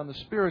focus on the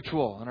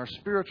spiritual and our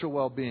spiritual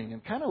well-being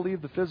and kind of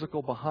leave the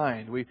physical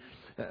behind.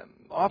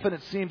 Often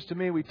it seems to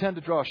me we tend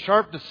to draw a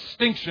sharp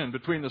distinction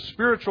between the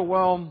spiritual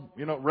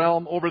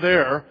realm over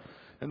there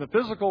and the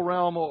physical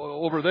realm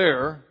over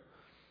there.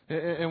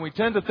 And we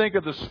tend to think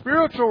of the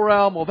spiritual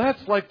realm, well,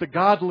 that's like the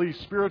godly,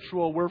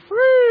 spiritual, we're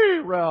free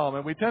realm.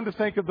 And we tend to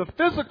think of the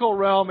physical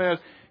realm as,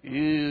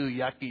 ew,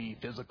 yucky,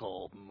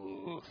 physical,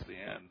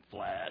 sin,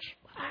 flesh.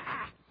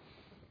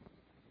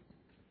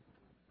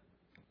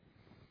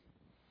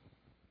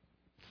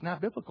 It's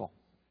not biblical.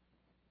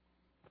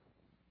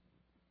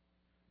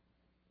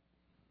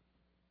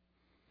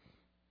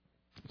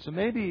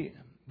 Maybe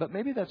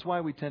that's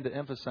why we tend to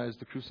emphasize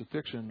the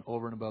crucifixion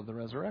over and above the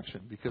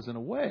resurrection. Because in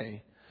a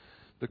way,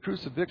 the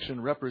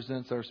crucifixion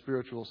represents our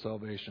spiritual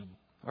salvation.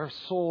 Our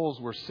souls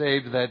were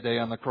saved that day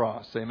on the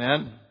cross.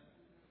 Amen?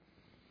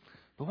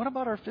 But what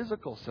about our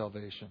physical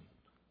salvation?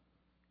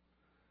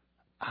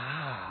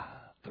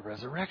 The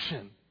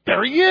resurrection.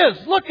 There He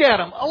is. Look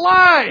at Him.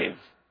 Alive.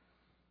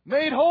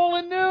 Made whole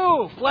and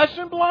new. Flesh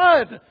and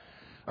blood.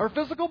 Our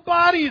physical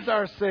bodies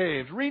are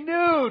saved.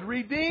 Renewed.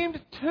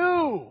 Redeemed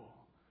too.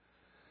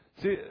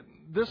 See,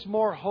 this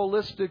more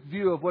holistic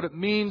view of what it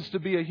means to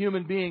be a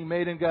human being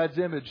made in God's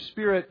image,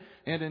 spirit,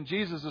 and in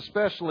Jesus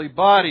especially,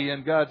 body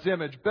in God's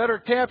image, better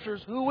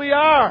captures who we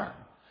are.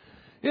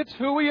 It's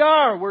who we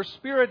are. We're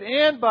spirit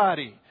and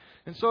body.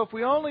 And so if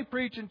we only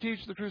preach and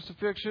teach the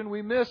crucifixion,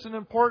 we miss an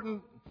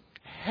important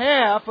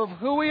half of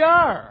who we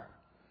are.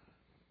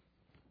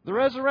 The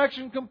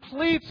resurrection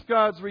completes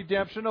God's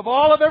redemption of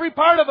every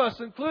part of us,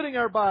 including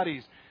our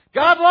bodies.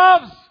 God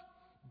loves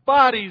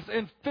bodies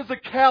and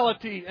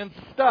physicality and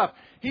stuff.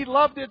 He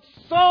loved it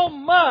so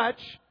much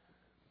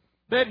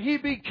that He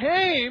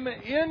became,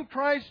 in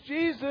Christ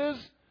Jesus,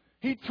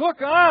 He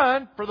took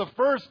on, for the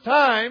first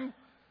time,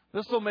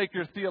 this will make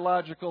your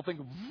theological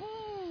think,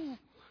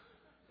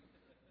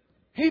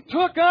 He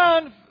took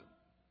on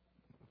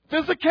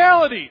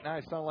physicality. Now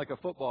I sound like a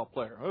football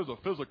player. There's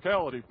a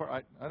physicality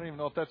part. I don't even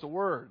know if that's a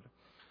word.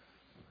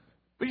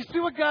 But you see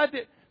what God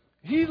did?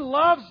 He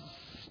loves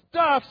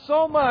stuff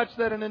so much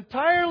that an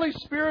entirely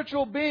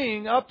spiritual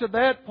being up to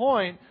that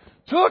point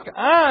took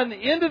on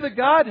into the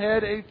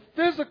Godhead a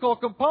physical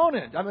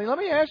component. I mean, let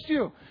me ask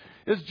you,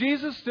 does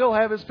Jesus still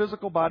have His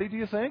physical body, do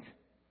you think?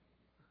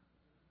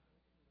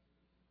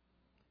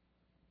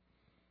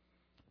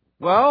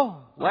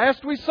 Well,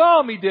 last we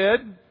saw Him, He did.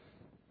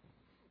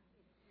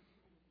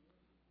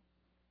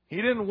 He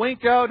didn't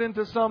wink out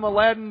into some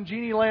Aladdin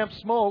genie lamp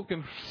smoke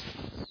and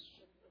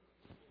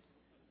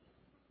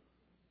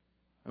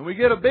we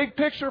get a big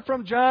picture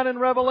from John in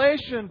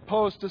Revelation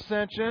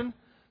post-ascension.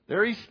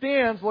 There He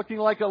stands looking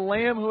like a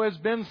lamb who has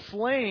been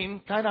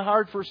slain. Kind of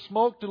hard for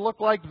smoke to look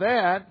like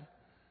that.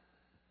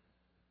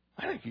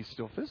 I think He's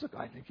still physical.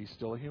 I think He's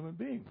still a human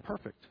being.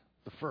 Perfect.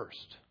 The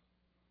first.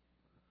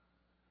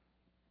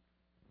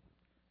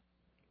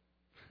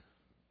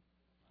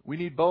 We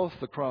need both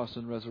the cross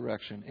and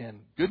resurrection.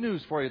 And good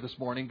news for you this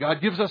morning,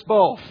 God gives us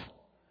both.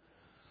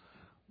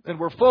 And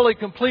we're fully,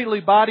 completely,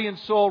 body and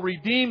soul,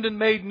 redeemed and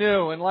made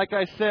new. And like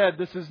I said,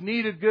 this is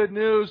needed good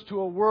news to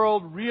a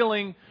world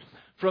reeling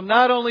from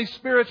not only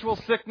spiritual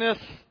sickness,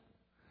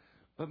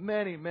 but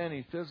many,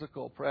 many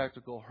physical,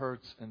 practical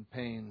hurts and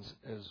pains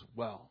as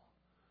well.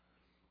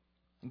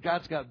 And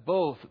God's got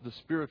both the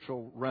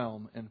spiritual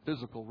realm and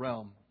physical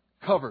realm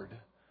covered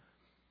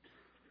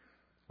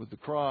with the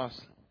cross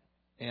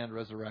and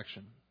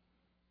resurrection.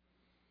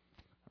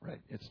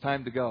 Right, it's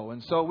time to go.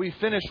 And so we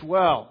finish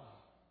well.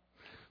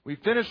 We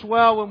finish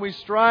well when we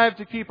strive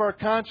to keep our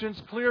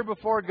conscience clear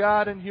before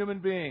God and human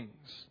beings.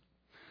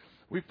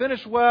 We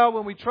finish well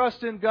when we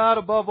trust in God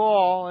above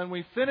all, and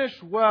we finish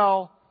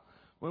well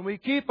when we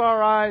keep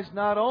our eyes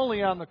not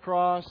only on the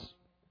cross,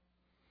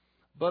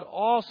 but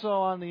also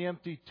on the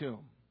empty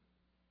tomb.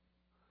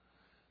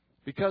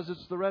 Because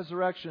it's the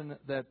resurrection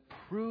that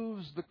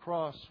proves the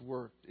cross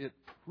worked. It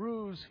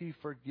proves He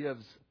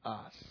forgives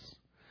us.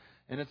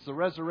 And it's the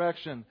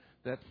resurrection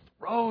that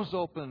throws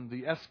open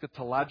the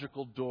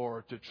eschatological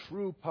door to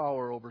true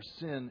power over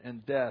sin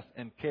and death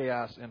and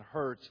chaos and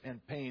hurts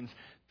and pains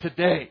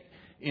today,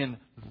 in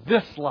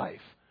this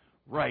life,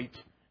 right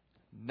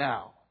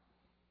now.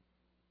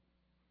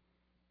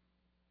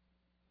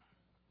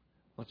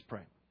 Let's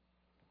pray.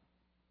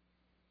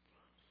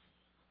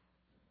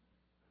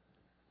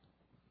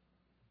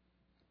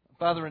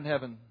 Father in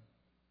heaven,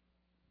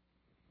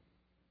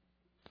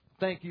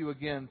 thank You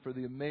again for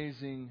the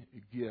amazing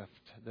gift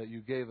that You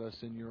gave us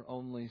in Your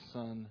only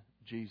Son,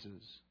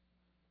 Jesus.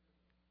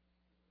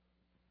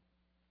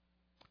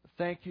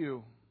 Thank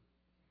You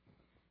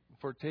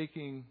for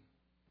taking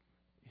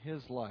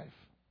His life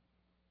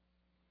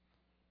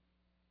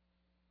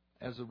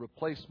as a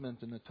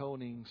replacement and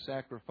atoning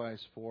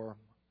sacrifice for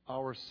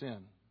our sin,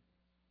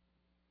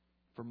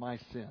 for my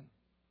sin.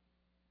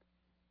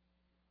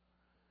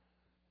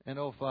 And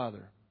oh,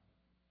 Father,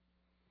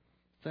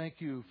 thank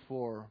You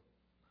for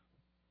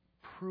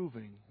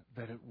proving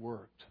that it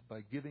worked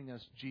by giving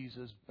us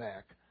Jesus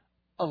back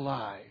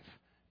alive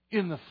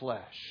in the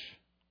flesh.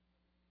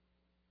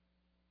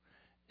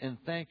 And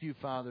thank You,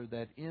 Father,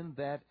 that in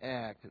that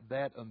act,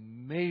 that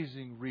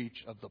amazing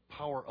reach of the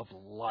power of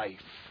life,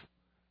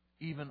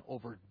 even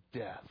over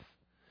death,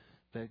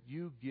 that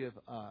You give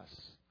us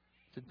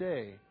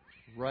today,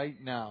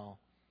 right now,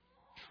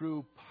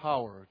 true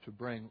power to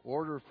bring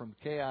order from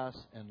chaos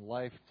and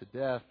life to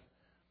death,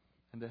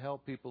 and to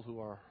help people who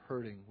are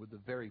hurting with the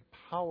very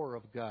power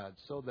of God,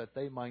 so that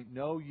they might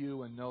know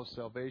You and know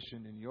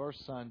salvation in Your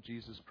Son,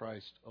 Jesus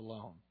Christ,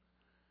 alone.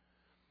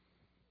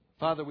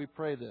 Father, we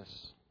pray this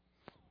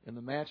in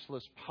the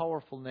matchless,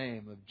 powerful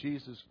name of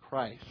Jesus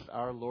Christ,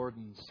 our Lord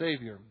and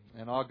Savior.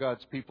 And all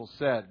God's people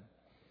said,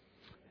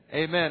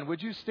 Amen.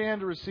 Would you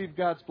stand to receive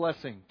God's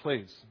blessing,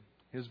 please?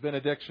 His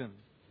benediction.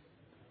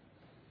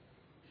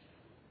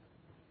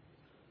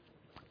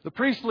 The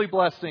priestly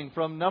blessing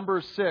from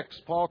Numbers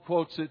 6, Paul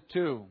quotes it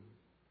too.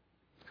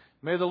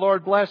 May the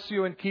Lord bless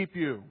you and keep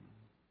you.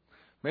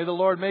 May the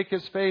Lord make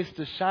His face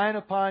to shine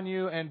upon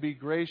you and be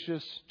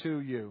gracious to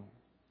you.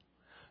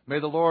 May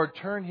the Lord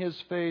turn His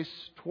face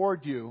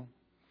toward you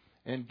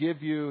and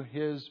give you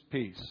His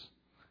peace,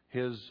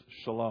 His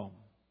shalom.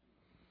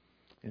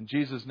 In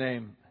Jesus'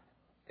 name,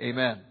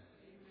 amen.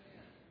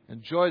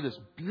 Enjoy this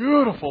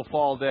beautiful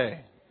fall day.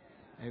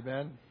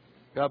 Amen.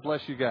 God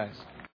bless you guys.